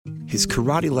his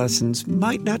karate lessons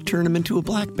might not turn him into a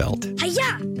black belt.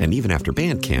 Hi-ya! And even after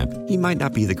band camp, he might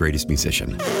not be the greatest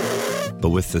musician.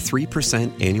 But with the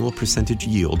 3% annual percentage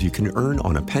yield you can earn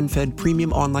on a PenFed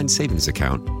premium online savings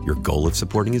account, your goal of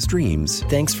supporting his dreams...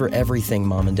 Thanks for everything,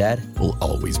 Mom and Dad. ...will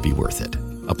always be worth it.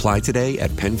 Apply today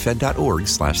at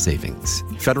PenFed.org/savings.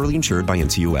 Federally insured by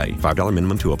NCUA. $5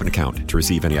 minimum to open account. To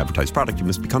receive any advertised product, you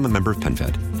must become a member of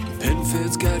PenFed.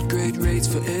 PenFed's got great rates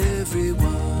for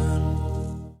everyone.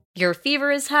 Your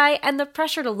fever is high and the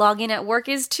pressure to log in at work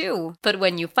is too. But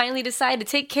when you finally decide to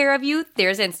take care of you,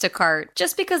 there's Instacart.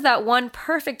 Just because that one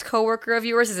perfect coworker of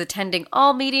yours is attending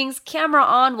all meetings, camera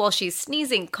on while she's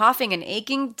sneezing, coughing, and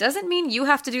aching, doesn't mean you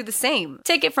have to do the same.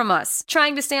 Take it from us.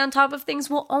 Trying to stay on top of things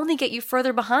will only get you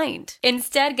further behind.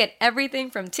 Instead, get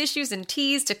everything from tissues and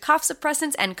teas to cough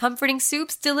suppressants and comforting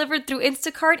soups delivered through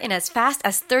Instacart in as fast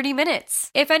as 30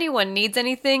 minutes. If anyone needs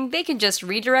anything, they can just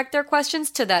redirect their questions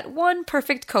to that one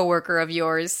perfect coworker of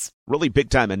yours. Really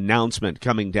big-time announcement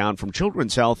coming down from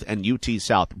Children's Health and UT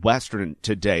Southwestern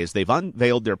today as they've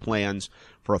unveiled their plans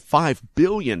for a $5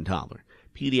 billion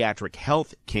pediatric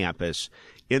health campus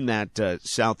in that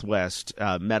Southwest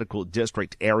Medical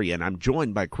District area. And I'm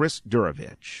joined by Chris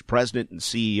Durovich, President and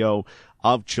CEO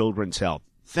of Children's Health.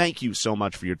 Thank you so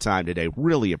much for your time today.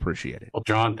 Really appreciate it. Well,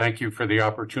 John, thank you for the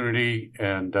opportunity,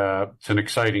 and it's an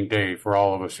exciting day for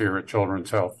all of us here at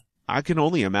Children's Health. I can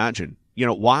only imagine.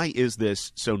 Why is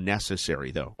this so necessary,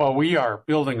 though? Well, we are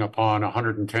building upon a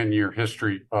 110-year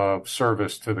history of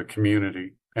service to the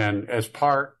community. And as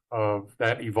part of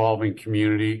that evolving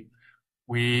community,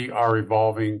 we are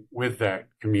evolving with that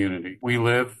community. We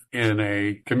live in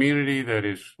a community that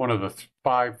is one of the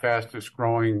 5 fastest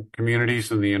growing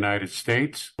communities in the United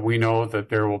States. We know that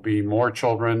there will be more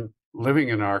children living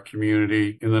in our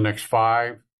community in the next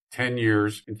 5-10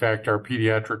 years. In fact, our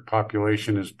pediatric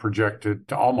population is projected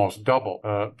to almost double,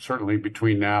 certainly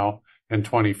between now and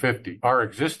 2050. Our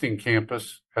existing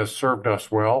campus has served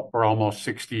us well for almost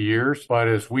 60 years, but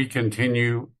as we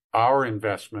continue our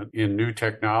investment in new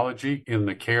technology, in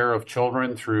the care of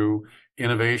children through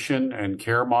innovation and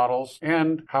care models,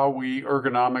 and how we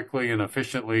ergonomically and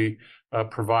efficiently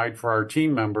provide for our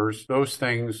team members, those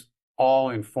things all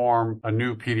inform a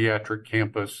new pediatric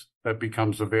campus that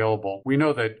becomes available. We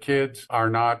know that kids are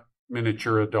not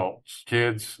miniature adults.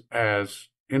 Kids as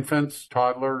infants,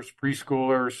 toddlers,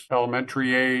 preschoolers,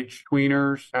 elementary age,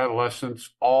 tweeners, adolescents,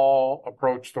 all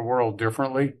approach the world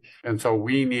differently. And so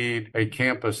we need a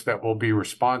campus that will be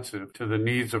responsive to the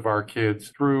needs of our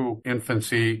kids through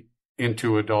infancy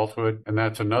into adulthood. And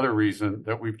that's another reason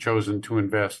that we've chosen to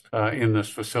invest in this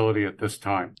facility at this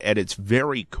time. At its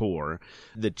very core,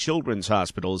 the Children's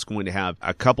Hospital is going to have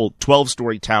a couple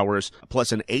 12-story towers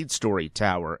plus an 8-story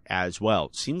tower as well.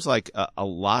 Seems like a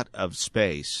lot of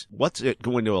space. What's it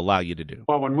going to allow you to do?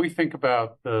 Well, when we think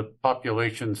about the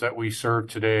populations that we serve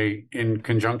today in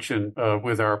conjunction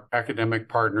with our academic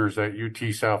partners at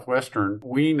UT Southwestern,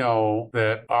 we know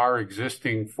that our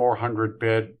existing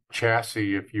 400-bed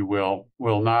chassis, if you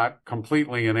will not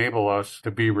completely enable us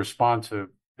to be responsive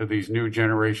to these new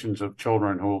generations of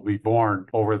children who will be born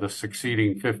over the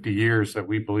succeeding 50 years that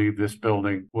we believe this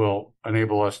building will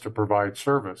enable us to provide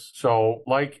service. So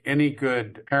like any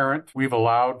good parent, we've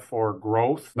allowed for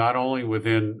growth, not only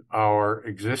within our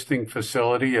existing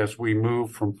facility as we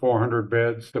move from 400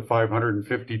 beds to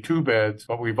 552 beds,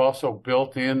 but we've also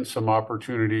built in some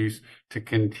opportunities to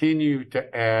continue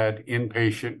to add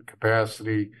inpatient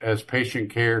capacity as patient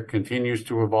care continues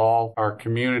to evolve, our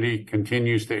community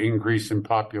continues to increase in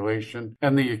population,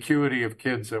 and the acuity of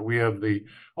kids that we have the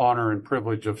honor and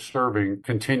privilege of serving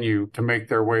continue to make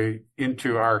their way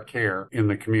into our care in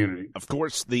the community. Of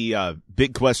course, the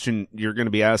big question you're going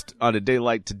to be asked on a day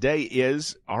like today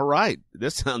is, all right,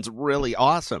 this sounds really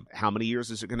awesome. How many years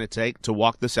is it going to take to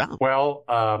walk this out? Well,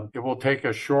 it will take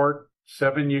a short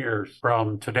 7 years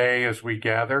from today as we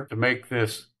gather to make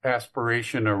this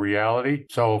aspiration a reality.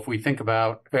 So if we think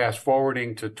about fast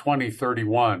forwarding to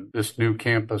 2031, this new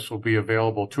campus will be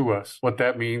available to us. What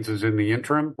that means is in the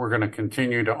interim, we're going to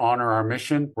continue to honor our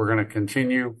mission. We're going to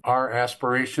continue our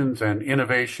aspirations and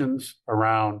innovations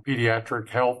around pediatric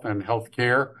health and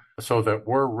healthcare, so that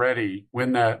we're ready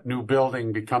when that new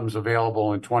building becomes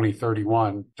available in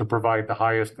 2031 to provide the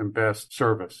highest and best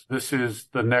service. This is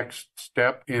the next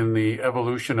step in the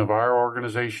evolution of our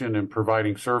organization in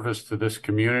providing service to this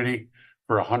community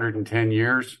for 110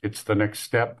 years. It's the next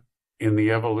step in the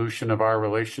evolution of our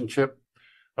relationship,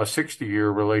 a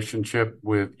 60-year relationship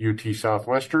with UT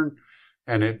Southwestern.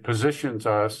 And it positions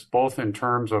us both in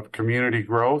terms of community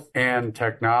growth and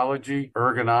technology,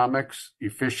 ergonomics,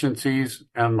 efficiencies,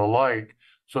 and the like,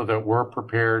 so that we're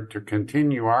prepared to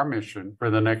continue our mission for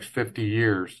the next 50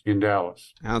 years in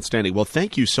Dallas. Outstanding. Well,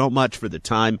 thank you so much for the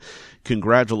time.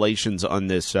 Congratulations on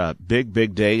this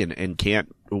big day, and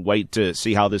can't wait to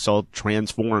see how this all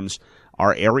transforms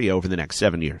our area over the next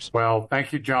 7 years. Well,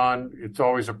 thank you, John. It's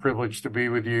always a privilege to be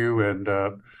with you, and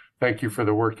thank you for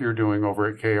the work you're doing over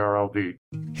at KRLD.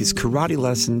 His karate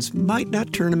lessons might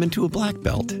not turn him into a black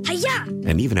belt. Hi-ya!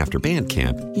 And even after band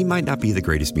camp, he might not be the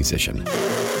greatest musician.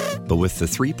 But with the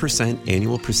 3%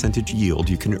 annual percentage yield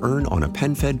you can earn on a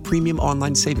PenFed premium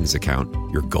online savings account,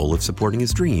 your goal of supporting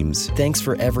his dreams Thanks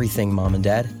for everything, Mom and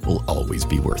Dad. will always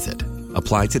be worth it.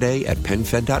 Apply today at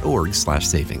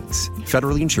PenFed.org/savings.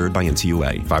 Federally insured by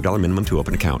NCUA. $5 minimum to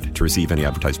open account. To receive any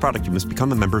advertised product, you must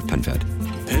become a member of PenFed.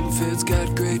 PenFed's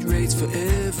got great rates for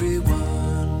everyone.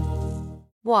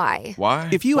 Why? Why?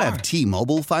 If you have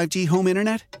T-Mobile 5G home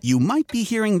internet, you might be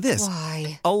hearing this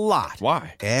Why? a lot.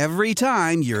 Why? Every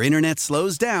time your internet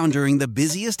slows down during the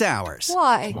busiest hours.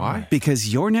 Why? Why?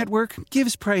 Because your network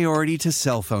gives priority to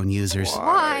cell phone users.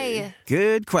 Why?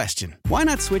 Good question. Why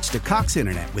not switch to Cox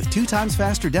Internet with 2 times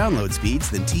faster download speeds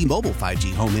than T-Mobile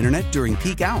 5G home internet during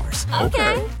peak hours?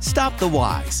 Okay. Stop the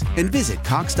whys and visit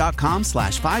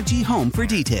cox.com/5G home for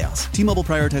details. T-Mobile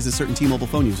prioritizes certain T-Mobile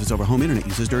phone users over home internet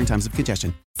users during times of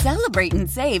congestion. Celebrate and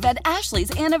save at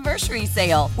Ashley's Anniversary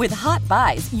Sale. With Hot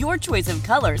Buys, your choice of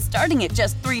colors starting at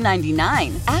just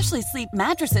 $3.99. Ashley Sleep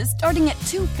mattresses starting at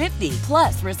 $2.50.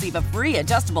 Plus, receive a free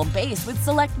adjustable base with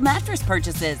select mattress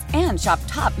purchases. And shop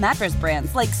top mattress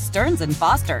brands like Stearns &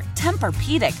 Foster,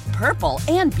 Tempur-Pedic, Purple,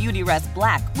 and Beautyrest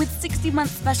Black with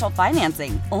 60-month special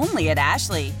financing. Only at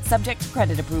Ashley. Subject to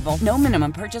credit approval. No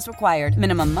minimum purchase required.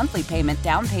 Minimum monthly payment,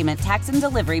 down payment, tax, and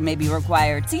delivery may be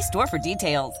required. See store for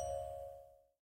details.